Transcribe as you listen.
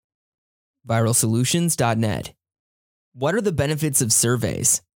viralsolutions.net. What are the benefits of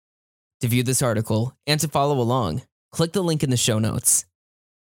surveys? To view this article and to follow along, click the link in the show notes.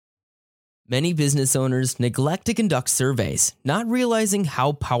 Many business owners neglect to conduct surveys, not realizing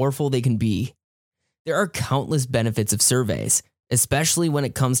how powerful they can be. There are countless benefits of surveys, especially when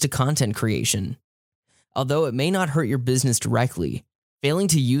it comes to content creation. Although it may not hurt your business directly, failing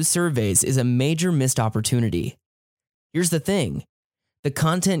to use surveys is a major missed opportunity. Here's the thing. The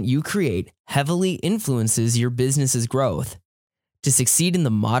content you create heavily influences your business's growth. To succeed in the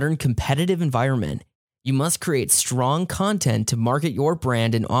modern competitive environment, you must create strong content to market your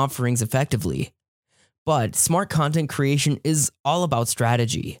brand and offerings effectively. But smart content creation is all about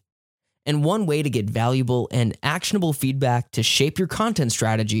strategy. And one way to get valuable and actionable feedback to shape your content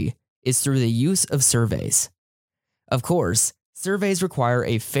strategy is through the use of surveys. Of course, surveys require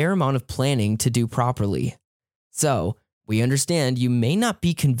a fair amount of planning to do properly. So, we understand you may not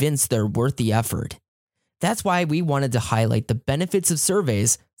be convinced they're worth the effort. That's why we wanted to highlight the benefits of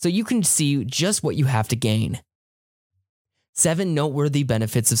surveys so you can see just what you have to gain. 7 noteworthy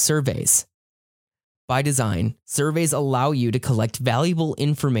benefits of surveys. By design, surveys allow you to collect valuable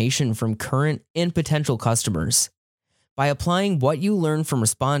information from current and potential customers. By applying what you learn from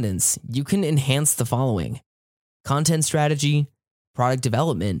respondents, you can enhance the following: content strategy, product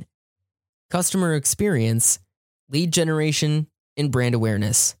development, customer experience, lead generation, and brand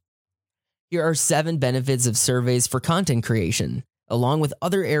awareness. Here are 7 benefits of surveys for content creation, along with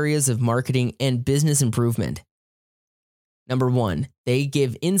other areas of marketing and business improvement. Number 1, they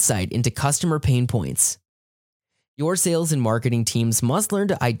give insight into customer pain points. Your sales and marketing teams must learn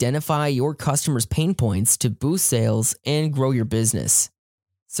to identify your customers' pain points to boost sales and grow your business.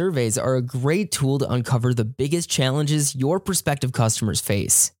 Surveys are a great tool to uncover the biggest challenges your prospective customers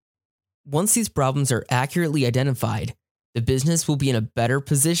face. Once these problems are accurately identified, the business will be in a better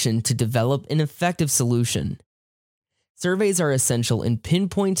position to develop an effective solution. Surveys are essential in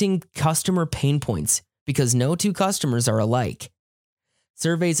pinpointing customer pain points because no 2 customers are alike.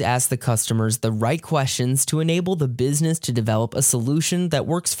 Surveys ask the customers the right questions to enable the business to develop a solution that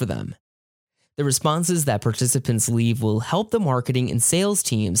works for them. The responses that participants leave will help the marketing and sales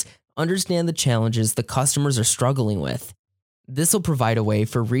teams understand the challenges the customers are struggling with. This will provide a way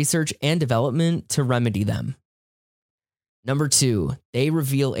for research and development to remedy them. Number 2, they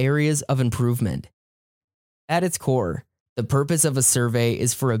reveal areas of improvement. At its core, the purpose of a survey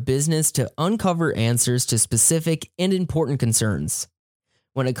is for a business to uncover answers to specific and important concerns.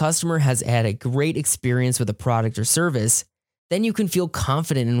 When a customer has had a great experience with a product or service, then you can feel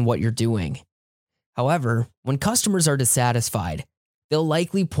confident in what you're doing. However, when customers are dissatisfied, they'll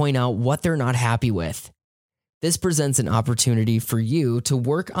likely point out what they're not happy with. This presents an opportunity for you to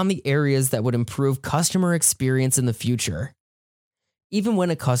work on the areas that would improve customer experience in the future. Even when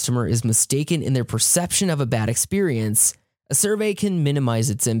a customer is mistaken in their perception of a bad experience, a survey can minimize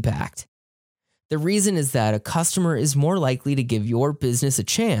its impact. The reason is that a customer is more likely to give your business a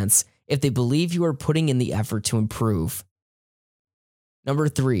chance if they believe you are putting in the effort to improve. Number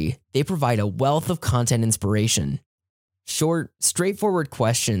 3, they provide a wealth of content inspiration. Short, straightforward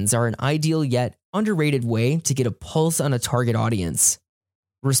questions are an ideal yet underrated way to get a pulse on a target audience.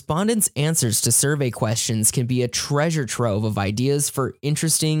 Respondents' answers to survey questions can be a treasure trove of ideas for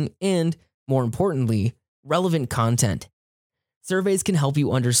interesting and, more importantly, relevant content. Surveys can help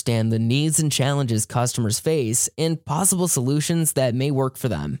you understand the needs and challenges customers face and possible solutions that may work for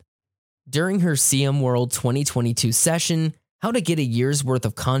them. During her CM World 2022 session, How to Get a Year's Worth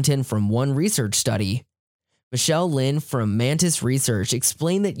of Content from One Research Study, Michelle Lin from Mantis Research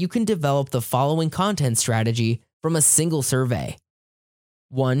explained that you can develop the following content strategy from a single survey.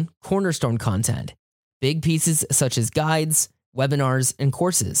 1. Cornerstone content. Big pieces such as guides, webinars, and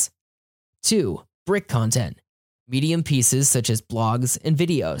courses. 2. Brick content. Medium pieces such as blogs and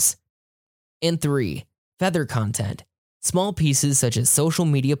videos. And 3. Feather content. Small pieces such as social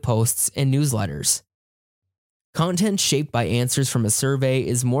media posts and newsletters. Content shaped by answers from a survey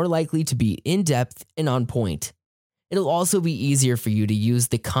is more likely to be in-depth and on point. It'll also be easier for you to use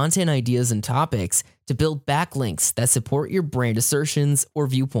the content ideas and topics to build backlinks that support your brand assertions or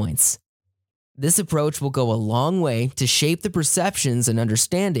viewpoints. This approach will go a long way to shape the perceptions and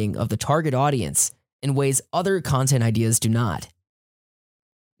understanding of the target audience in ways other content ideas do not.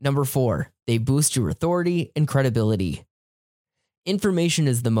 Number 4, they boost your authority and credibility. Information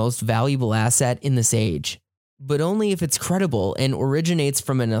is the most valuable asset in this age, but only if it's credible and originates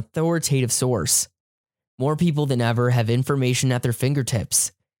from an authoritative source. More people than ever have information at their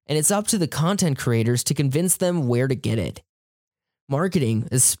fingertips, and it's up to the content creators to convince them where to get it. Marketing,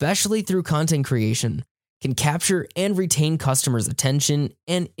 especially through content creation, can capture and retain customers' attention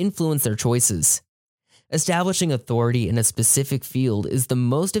and influence their choices. Establishing authority in a specific field is the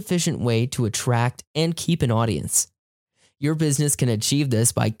most efficient way to attract and keep an audience. Your business can achieve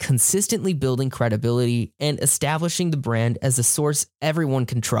this by consistently building credibility and establishing the brand as a source everyone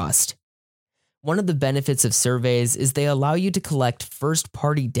can trust. One of the benefits of surveys is they allow you to collect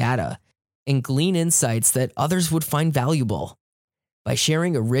first-party data and glean insights that others would find valuable. By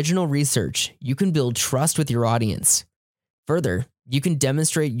sharing original research, you can build trust with your audience. Further, you can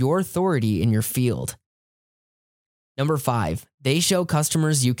demonstrate your authority in your field. Number 5, they show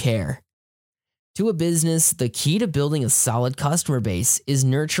customers you care. To a business, the key to building a solid customer base is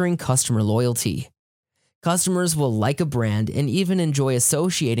nurturing customer loyalty. Customers will like a brand and even enjoy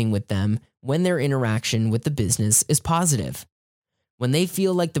associating with them when their interaction with the business is positive. When they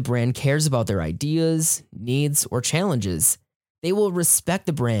feel like the brand cares about their ideas, needs, or challenges, they will respect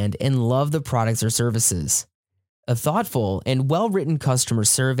the brand and love the products or services. A thoughtful and well-written customer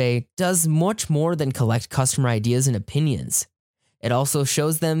survey does much more than collect customer ideas and opinions. It also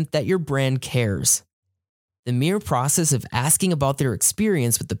shows them that your brand cares. The mere process of asking about their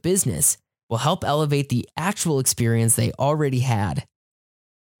experience with the business will help elevate the actual experience they already had.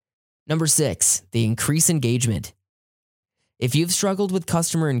 Number 6, they increase engagement. If you've struggled with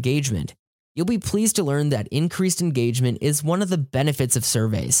customer engagement, you'll be pleased to learn that increased engagement is one of the benefits of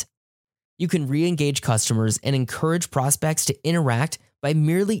surveys. You can re-engage customers and encourage prospects to interact by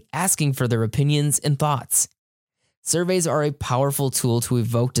merely asking for their opinions and thoughts. Surveys are a powerful tool to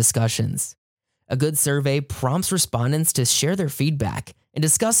evoke discussions. A good survey prompts respondents to share their feedback and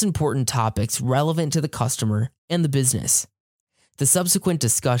discuss important topics relevant to the customer and the business. The subsequent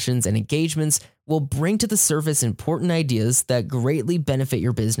discussions and engagements will bring to the surface important ideas that greatly benefit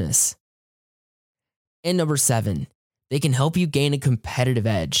your business. And number 7, they can help you gain a competitive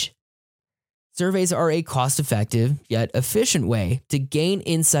edge. Surveys are a cost-effective yet efficient way to gain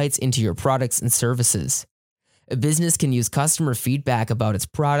insights into your products and services. A business can use customer feedback about its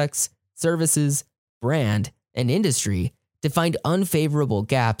products, services, brand, and industry to find unfavorable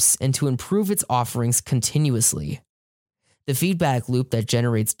gaps and to improve its offerings continuously. The feedback loop that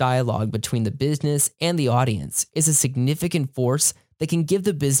generates dialogue between the business and the audience is a significant force that can give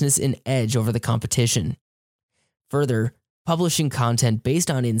the business an edge over the competition. Further, publishing content based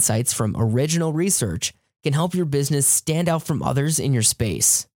on insights from original research can help your business stand out from others in your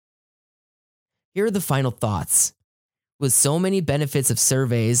space. Here are the final thoughts. With so many benefits of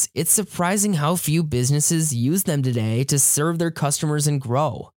surveys, it's surprising how few businesses use them today to serve their customers and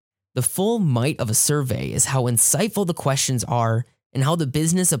grow. The full might of a survey is how insightful the questions are and how the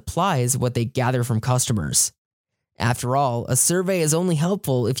business applies what they gather from customers. After all, a survey is only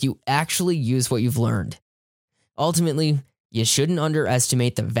helpful if you actually use what you've learned. Ultimately, you shouldn't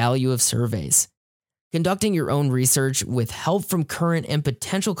underestimate the value of surveys. Conducting your own research with help from current and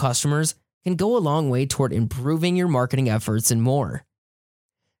potential customers can go a long way toward improving your marketing efforts and more.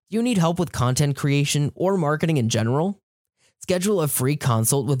 Do you need help with content creation or marketing in general? Schedule a free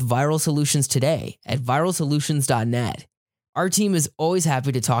consult with Viral Solutions today at viralsolutions.net. Our team is always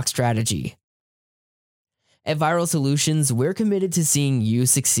happy to talk strategy. At Viral Solutions, we're committed to seeing you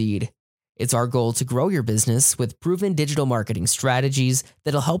succeed. It's our goal to grow your business with proven digital marketing strategies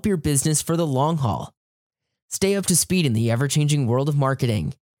that'll help your business for the long haul. Stay up to speed in the ever-changing world of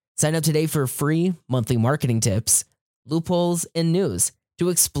marketing. Sign up today for free monthly marketing tips, loopholes, and news to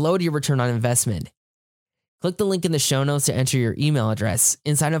explode your return on investment. Click the link in the show notes to enter your email address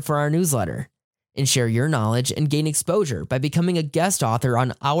and sign up for our newsletter. And share your knowledge and gain exposure by becoming a guest author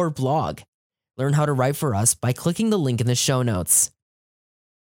on our blog. Learn how to write for us by clicking the link in the show notes.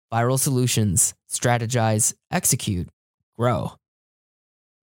 Viral Solutions. Strategize, execute, grow.